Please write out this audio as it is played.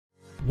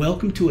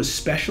Welcome to a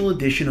special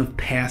edition of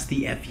Pass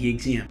the FE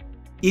Exam.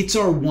 It's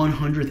our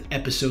 100th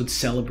episode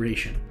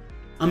celebration.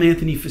 I'm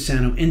Anthony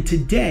Fasano, and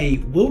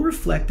today we'll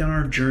reflect on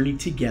our journey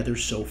together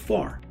so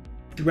far.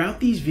 Throughout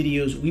these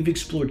videos, we've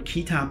explored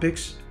key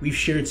topics, we've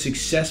shared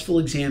successful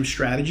exam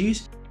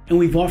strategies, and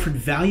we've offered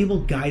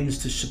valuable guidance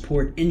to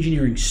support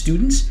engineering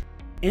students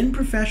and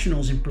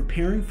professionals in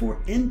preparing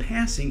for and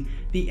passing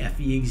the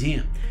FE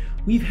exam.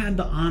 We've had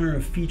the honor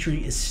of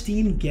featuring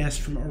esteemed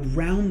guests from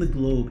around the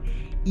globe,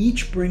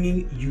 each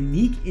bringing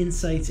unique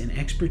insights and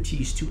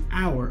expertise to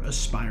our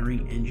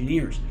aspiring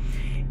engineers.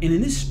 And in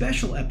this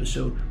special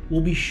episode, we'll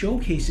be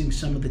showcasing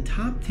some of the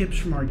top tips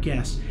from our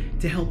guests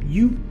to help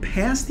you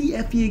pass the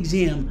FE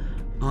exam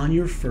on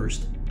your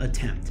first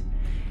attempt.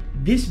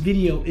 This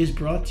video is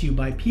brought to you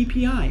by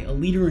PPI, a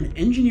leader in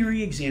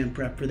engineering exam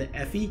prep for the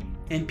FE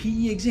and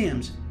PE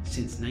exams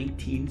since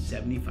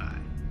 1975.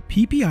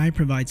 PPI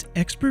provides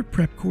expert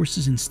prep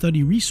courses and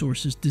study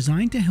resources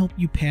designed to help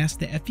you pass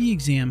the FE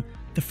exam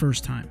the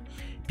first time.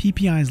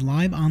 PPI's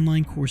live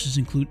online courses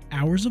include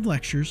hours of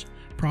lectures,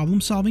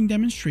 problem-solving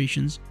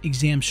demonstrations,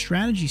 exam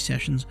strategy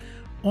sessions,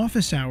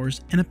 office hours,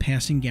 and a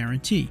passing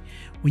guarantee.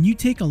 When you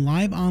take a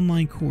live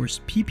online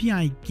course,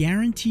 PPI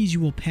guarantees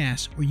you will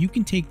pass, or you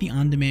can take the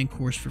on-demand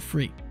course for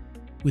free.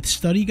 With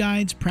study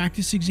guides,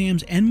 practice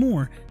exams, and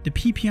more, the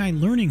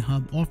PPI Learning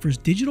Hub offers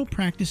digital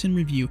practice and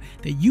review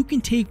that you can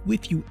take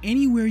with you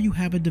anywhere you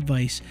have a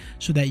device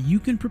so that you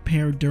can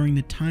prepare during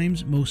the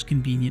times most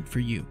convenient for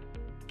you.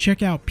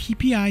 Check out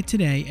PPI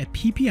today at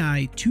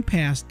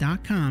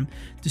ppi2pass.com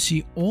to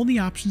see all the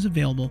options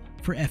available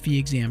for FE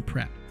exam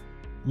prep.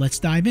 Let's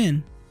dive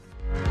in.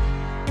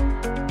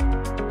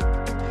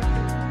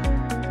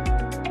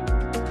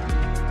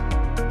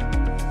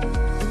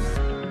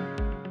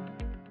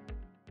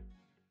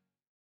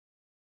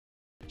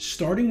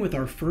 Starting with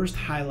our first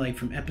highlight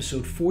from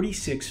episode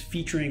 46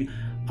 featuring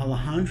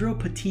Alejandro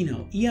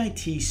Patino,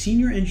 EIT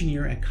Senior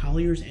Engineer at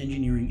Colliers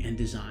Engineering and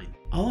Design.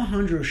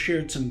 Alejandro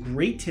shared some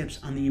great tips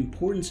on the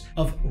importance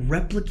of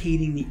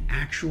replicating the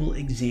actual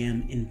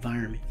exam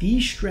environment.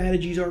 These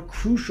strategies are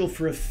crucial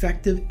for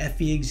effective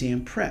FE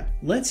exam prep.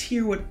 Let's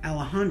hear what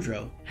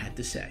Alejandro had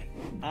to say.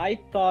 I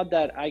thought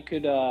that I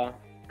could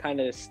kind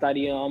of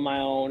study on my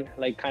own,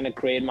 like kind of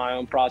create my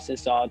own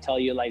process. So I'll tell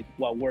you like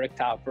what worked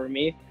out for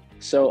me.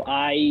 So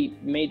I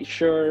made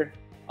sure,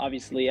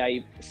 obviously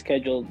I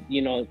scheduled,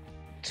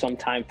 some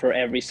time for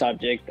every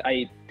subject.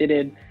 I did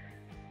it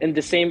in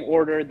the same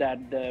order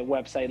that the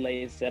website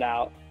lays it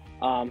out.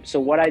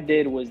 So what I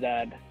did was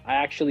that I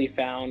actually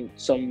found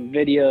some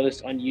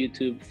videos on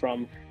YouTube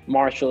from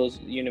Marshall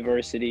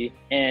University,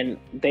 and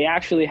they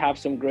actually have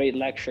some great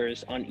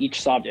lectures on each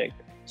subject.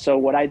 So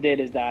what I did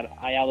is that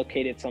I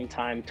allocated some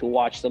time to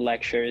watch the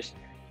lectures,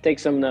 take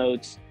some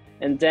notes,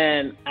 and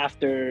then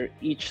after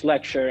each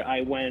lecture, I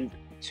went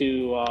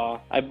to,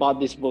 I bought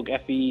this book,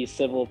 FE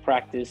Civil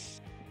Practice.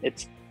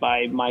 It's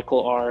by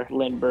Michael R.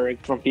 Lindbergh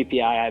from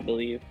PPI, I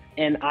believe.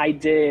 And I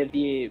did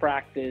the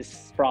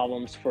practice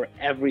problems for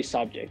every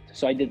subject.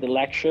 So I did the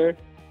lecture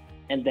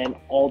and then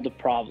all the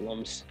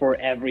problems for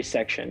every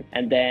section.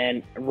 And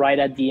then right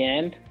at the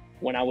end,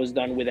 when I was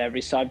done with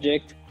every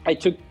subject, I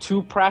took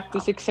 2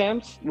 practice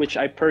exams, which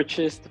I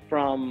purchased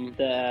from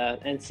the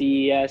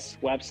NCES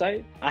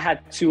website. I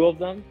had 2 of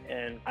them,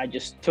 and I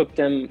just took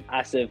them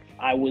as if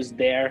I was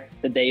there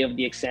the day of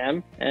the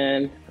exam.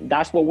 And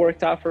that's what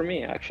worked out for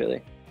me,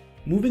 actually.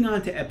 Moving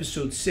on to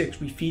episode 6,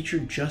 we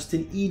featured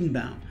Justin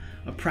Edenbaum,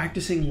 a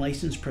practicing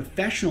licensed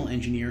professional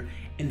engineer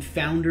and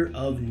founder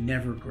of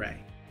Nevergray.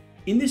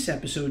 In this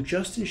episode,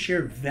 Justin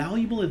shared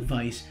valuable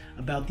advice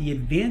about the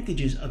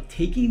advantages of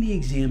taking the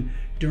exam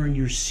during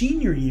your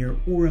senior year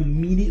or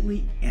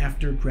immediately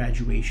after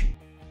graduation.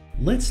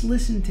 Let's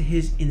listen to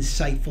his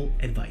insightful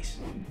advice.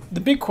 The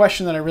big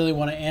question that I really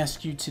want to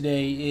ask you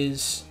today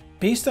is,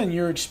 based on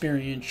your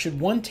experience, should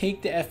one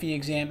take the FE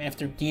exam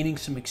after gaining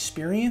some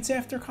experience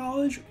after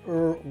college,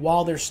 or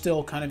while they're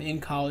still kind of in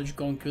college,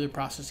 going through the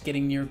process,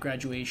 getting near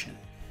graduation?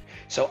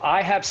 So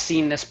I have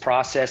seen this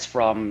process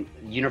from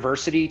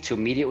university to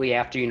immediately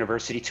after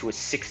university to a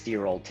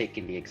 60-year-old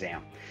taking the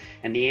exam.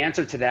 And the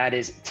answer to that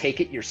is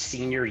take it your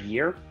senior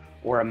year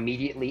or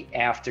immediately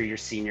after your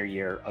senior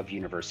year of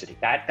university.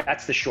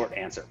 That's the short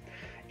answer.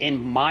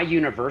 In my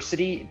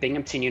university,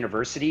 Binghamton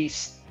University,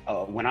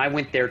 when I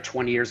went there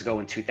 20 years ago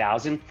in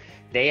 2000,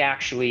 they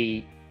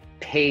actually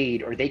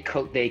paid, or they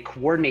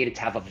coordinated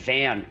to have a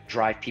van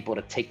drive people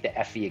to take the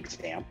FE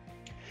exam.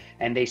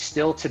 And they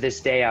still to this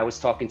day, I was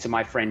talking to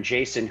my friend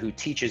Jason who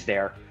teaches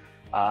there,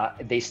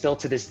 they still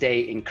to this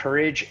day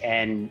encourage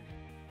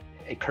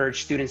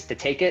students to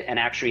take it and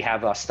actually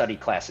have study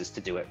classes to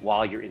do it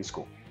while you're in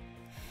school.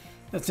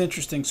 That's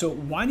interesting. So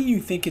why do you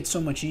think it's so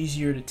much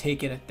easier to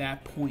take it at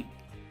that point?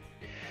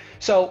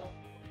 So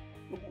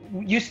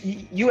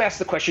you asked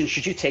the question,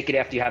 should you take it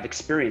after you have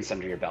experience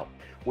under your belt?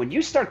 When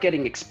you start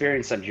getting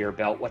experience under your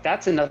belt,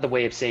 that's another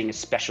way of saying is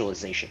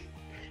specialization.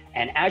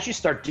 And as you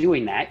start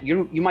doing that,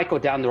 you might go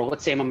down the road.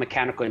 Let's say I'm a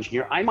mechanical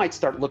engineer. I might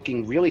start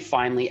looking really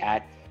finely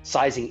at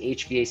sizing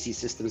HVAC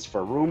systems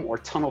for a room or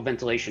tunnel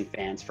ventilation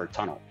fans for a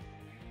tunnel.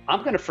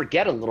 I'm going to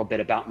forget a little bit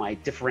about my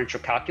differential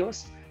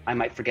calculus. I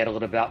might forget a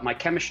little about my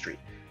chemistry.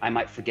 I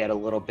might forget a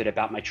little bit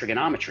about my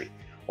trigonometry.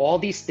 All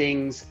these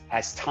things,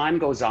 as time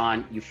goes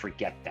on, you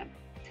forget them.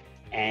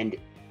 And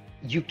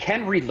you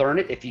can relearn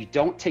it if you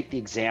don't take the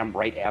exam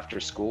right after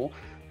school.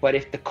 But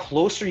if the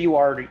closer you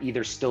are to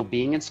either still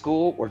being in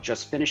school or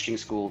just finishing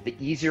school, the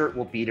easier it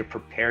will be to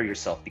prepare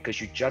yourself, because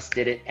you just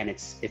did it and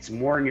it's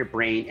more in your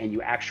brain and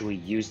you actually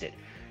used it.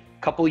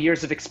 A couple of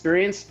years of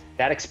experience,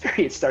 that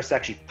experience starts to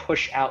actually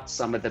push out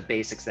some of the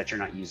basics that you're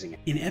not using.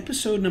 In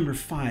episode number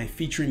 5,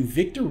 featuring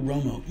Victor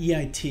Romo,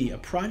 EIT, a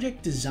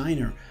project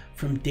designer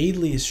from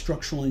Daedalus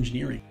Structural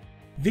Engineering,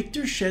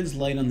 Victor sheds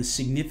light on the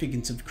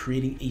significance of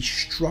creating a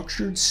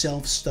structured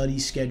self-study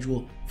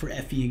schedule for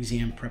FE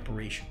exam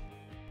preparation.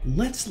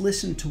 Let's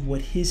listen to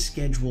what his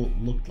schedule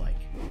looked like.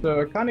 So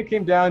it kind of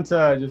came down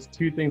to just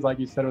two things, like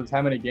you said. It was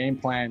having a game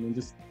plan and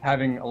just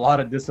having a lot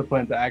of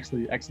discipline to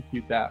actually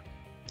execute that.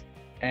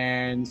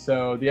 And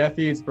so the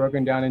FE is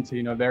broken down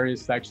into,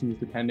 various sections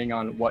depending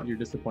on what your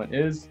discipline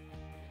is.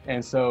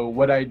 And so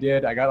what I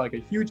did, I got like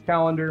a huge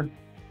calendar,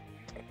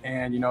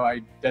 and,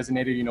 I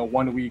designated,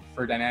 1 week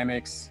for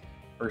dynamics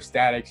or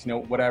statics,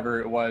 whatever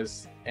it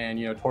was. And,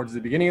 towards the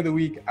beginning of the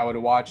week, I would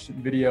watch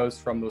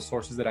videos from those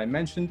sources that I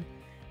mentioned.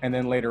 And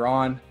then later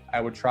on,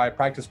 I would try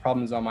practice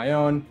problems on my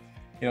own.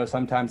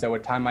 Sometimes I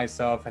would time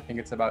myself. I think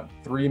it's about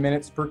 3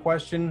 minutes per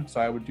question.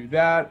 So I would do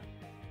that.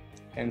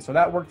 And so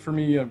that worked for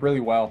me really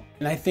well.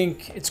 And I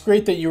think it's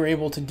great that you were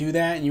able to do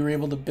that and you were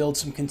able to build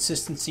some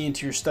consistency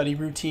into your study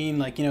routine.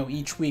 Like,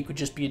 each week would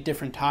just be a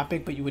different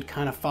topic, but you would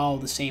kind of follow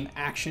the same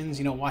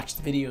actions, watch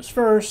the videos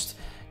first,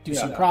 do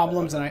some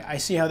problems. And I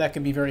see how that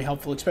can be very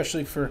helpful,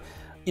 especially for,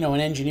 an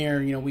engineer.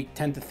 We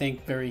tend to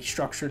think very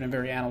structured and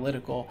very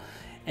analytical.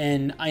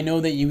 And I know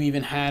that you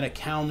even had a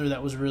calendar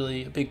that was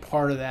really a big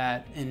part of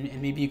that.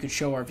 And maybe you could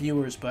show our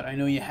viewers, but I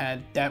know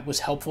that was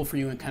helpful for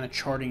you in kind of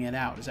charting it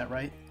out. Is that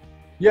right?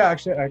 Yeah,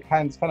 actually,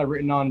 it's kind of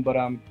written on, but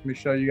let me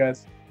show you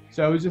guys.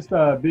 So it was just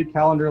a big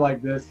calendar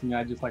like this,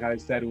 just like I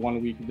said,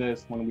 1 week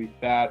this, 1 week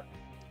that.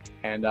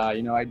 And,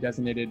 I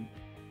designated,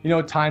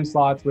 time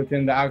slots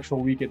within the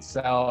actual week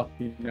itself,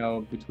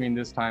 between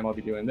this time I'll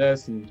be doing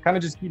this, and kind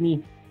of just keep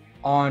me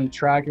on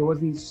track. It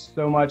wasn't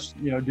so much,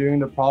 doing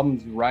the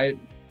problems right.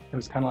 It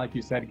was kind of like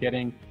you said,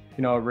 getting,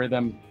 a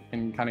rhythm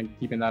and kind of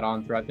keeping that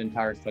on throughout the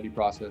entire study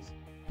process.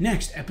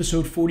 Next,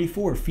 episode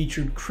 44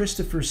 featured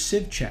Christopher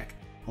Sivchek,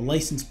 a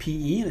licensed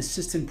PE and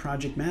assistant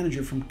project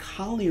manager from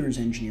Colliers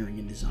Engineering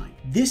and Design.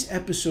 This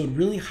episode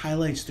really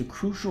highlights the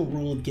crucial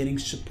role of getting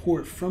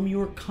support from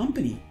your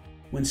company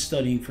when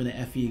studying for the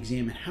FE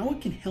exam and how it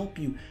can help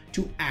you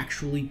to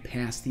actually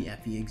pass the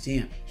FE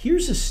exam.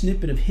 Here's a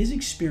snippet of his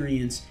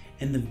experience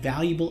and the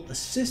valuable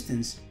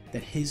assistance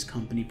that his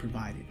company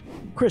provided.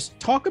 Chris,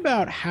 talk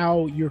about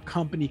how your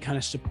company kind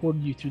of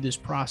supported you through this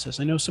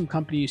process. I know some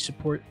companies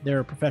support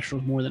their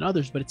professionals more than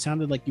others, but it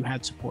sounded like you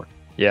had support.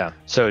 Yeah.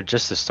 So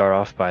just to start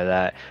off by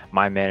that,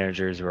 my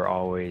managers were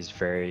always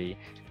very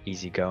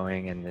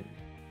easygoing, and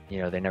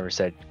they never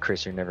said,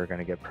 Chris, you're never going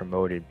to get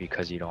promoted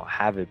because you don't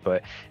have it,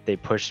 but they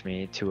pushed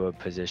me to a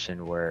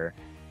position where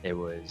it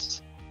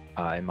was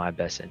in my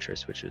best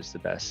interest, which was the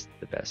best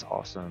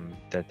awesome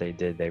that they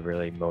did. They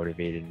really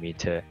motivated me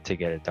to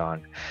get it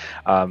done.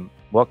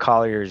 What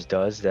Colliers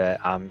does that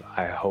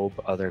I hope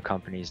other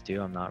companies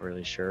do, I'm not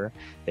really sure.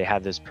 They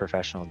have this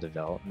professional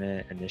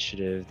development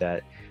initiative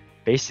that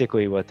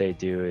basically what they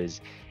do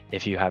is,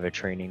 if you have a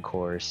training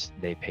course,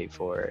 they pay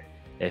for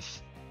it.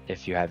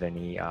 If you have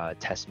any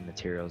test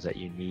materials that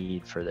you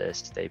need for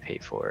this, they pay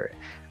for it.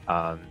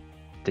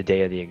 The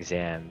day of the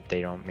exam,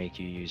 they don't make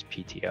you use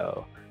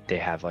PTO. They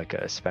have like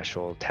a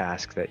special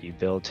task that you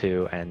build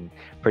to, and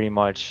pretty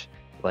much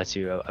lets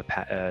you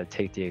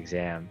take the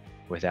exam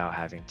without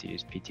having to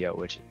use PTO,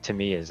 which to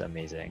me is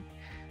amazing.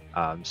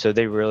 So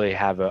they really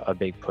have a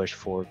big push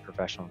for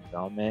professional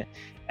development,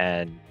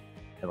 and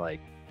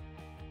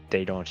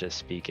they don't just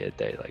speak it,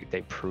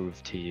 they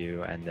prove to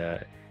you and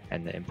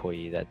the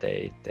employee that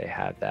they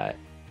have that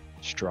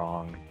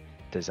strong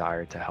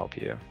desire to help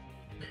you.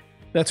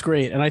 That's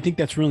great. And I think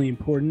that's really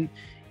important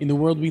in the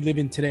world we live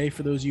in today.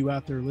 For those of you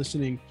out there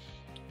listening,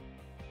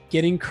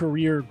 getting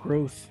career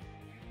growth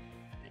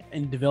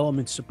and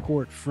development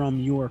support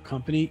from your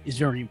company is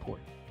very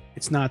important.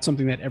 It's not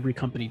something that every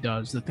company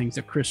does. The things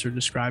that Chris are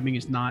describing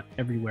is not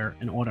everywhere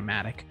and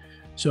automatic.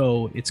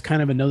 So it's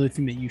kind of another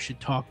thing that you should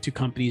talk to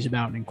companies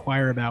about and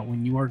inquire about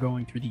when you are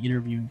going through the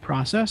interviewing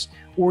process,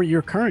 or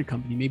your current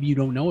company. Maybe you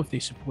don't know if they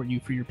support you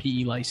for your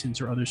PE license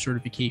or other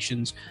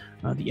certifications,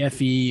 the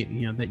FE,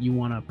 that you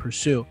want to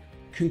pursue.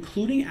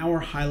 Concluding our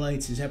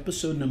highlights is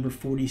episode number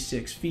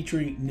 46,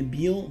 featuring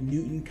Nabil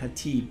Newton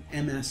Khatib,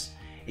 MS,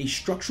 a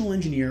structural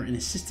engineer and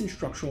assistant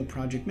structural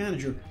project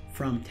manager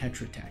from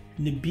Tetra Tech.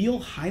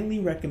 Nabil highly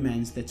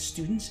recommends that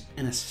students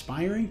and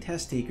aspiring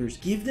test takers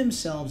give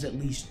themselves at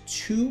least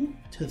 2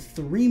 to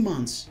 3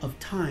 months of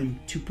time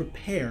to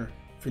prepare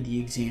for the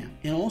exam,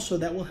 and also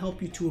that will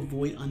help you to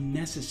avoid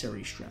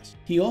unnecessary stress.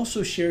 He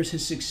also shares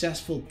his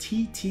successful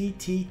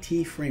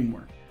TTTT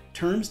framework: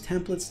 terms,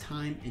 templates,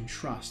 time, and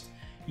trust,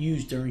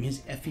 used during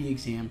his FE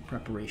exam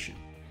preparation.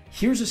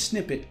 Here's a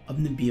snippet of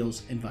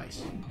Nabil's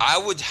advice. I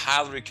would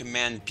highly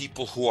recommend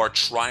people who are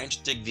trying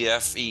to take the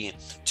FE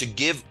to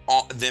give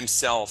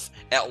themselves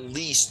at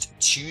least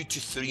 2 to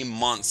 3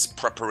 months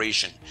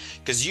preparation,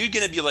 because you're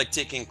going to be like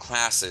taking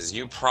classes.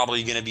 You're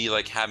probably going to be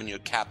like having your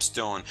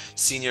capstone,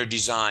 senior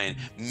design,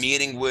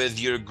 meeting with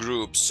your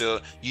group.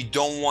 So you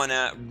don't want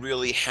to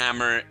really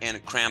hammer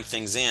and cram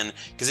things in,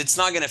 because it's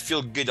not going to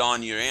feel good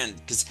on your end,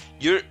 because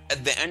you're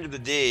at the end of the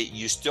day,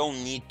 you still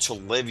need to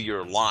live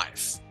your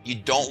life. You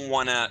don't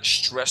want to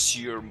stress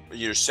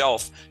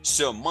yourself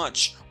so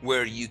much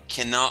where you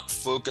cannot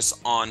focus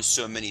on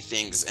so many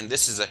things. And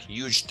this is a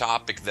huge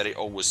topic that I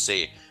always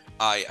say,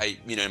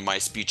 in my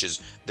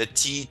speeches, the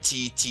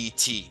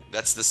TTTT.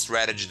 That's the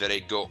strategy that I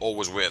go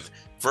always with.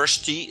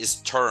 First T is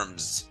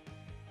terms,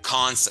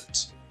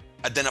 concept.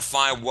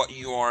 Identify what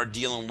you are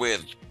dealing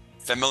with.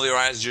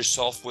 Familiarize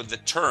yourself with the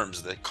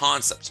terms, the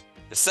concept.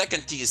 The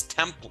second T is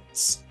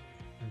templates.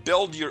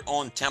 Build your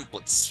own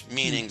templates,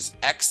 meaning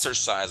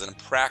exercise and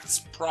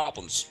practice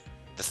problems.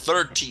 The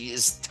third T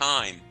is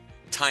time.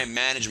 Time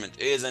management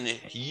is a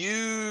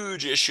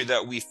huge issue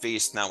that we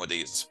face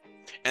nowadays.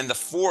 And the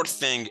fourth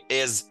thing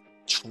is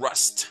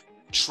trust.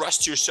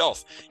 Trust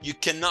yourself. You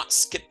cannot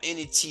skip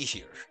any T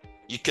here.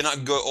 You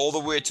cannot go all the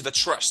way to the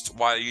trust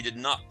while you did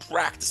not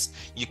practice.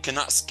 You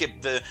cannot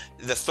skip the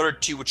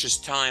third T, which is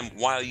time,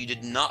 while you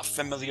did not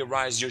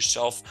familiarize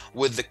yourself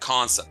with the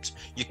concept.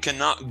 You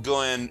cannot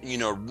go and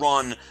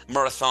run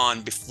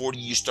marathon before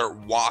you start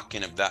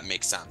walking, if that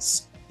makes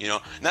sense.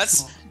 And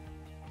that's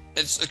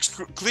it's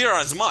clear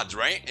as mud,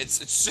 right?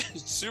 It's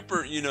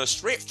super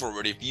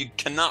straightforward. If you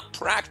cannot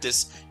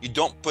practice, you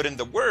don't put in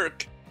the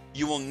work,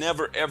 you will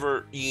never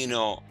ever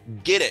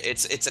get it.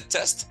 It's a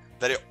test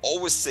that I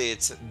always say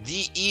it's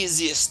the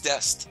easiest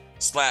test /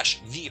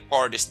 the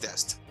hardest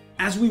test.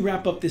 As we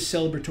wrap up this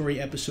celebratory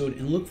episode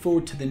and look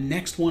forward to the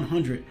next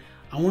 100,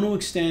 I want to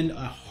extend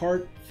a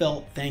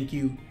heartfelt thank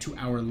you to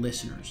our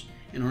listeners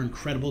and our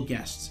incredible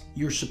guests.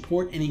 Your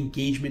support and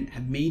engagement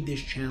have made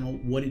this channel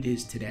what it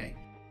is today,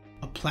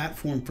 a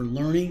platform for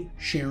learning,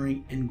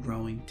 sharing, and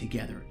growing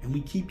together. And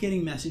we keep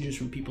getting messages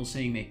from people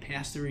saying they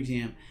passed their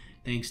exam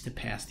thanks to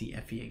Pass the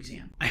FE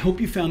exam. I hope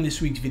you found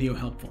this week's video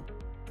helpful.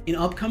 In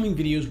upcoming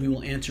videos, we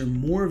will answer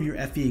more of your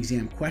FE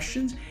exam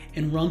questions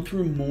and run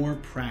through more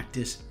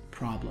practice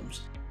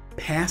problems.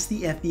 Pass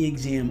the FE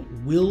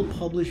exam will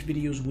publish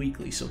videos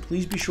weekly, so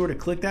please be sure to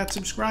click that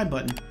subscribe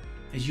button,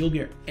 as you'll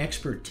get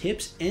expert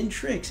tips and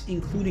tricks,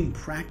 including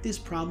practice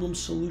problem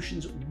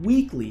solutions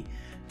weekly,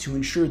 to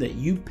ensure that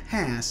you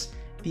pass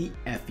the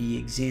FE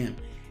exam.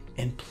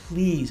 And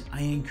please,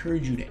 I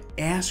encourage you to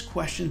ask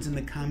questions in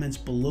the comments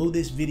below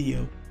this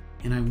video,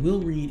 and I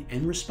will read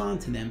and respond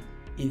to them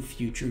in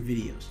future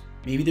videos.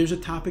 Maybe there's a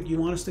topic you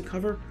want us to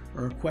cover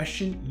or a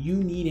question you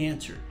need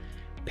answered.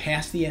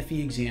 Pass the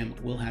FE exam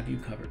will have you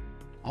covered.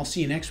 I'll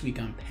see you next week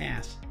on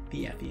Pass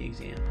the FE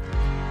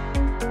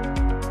exam.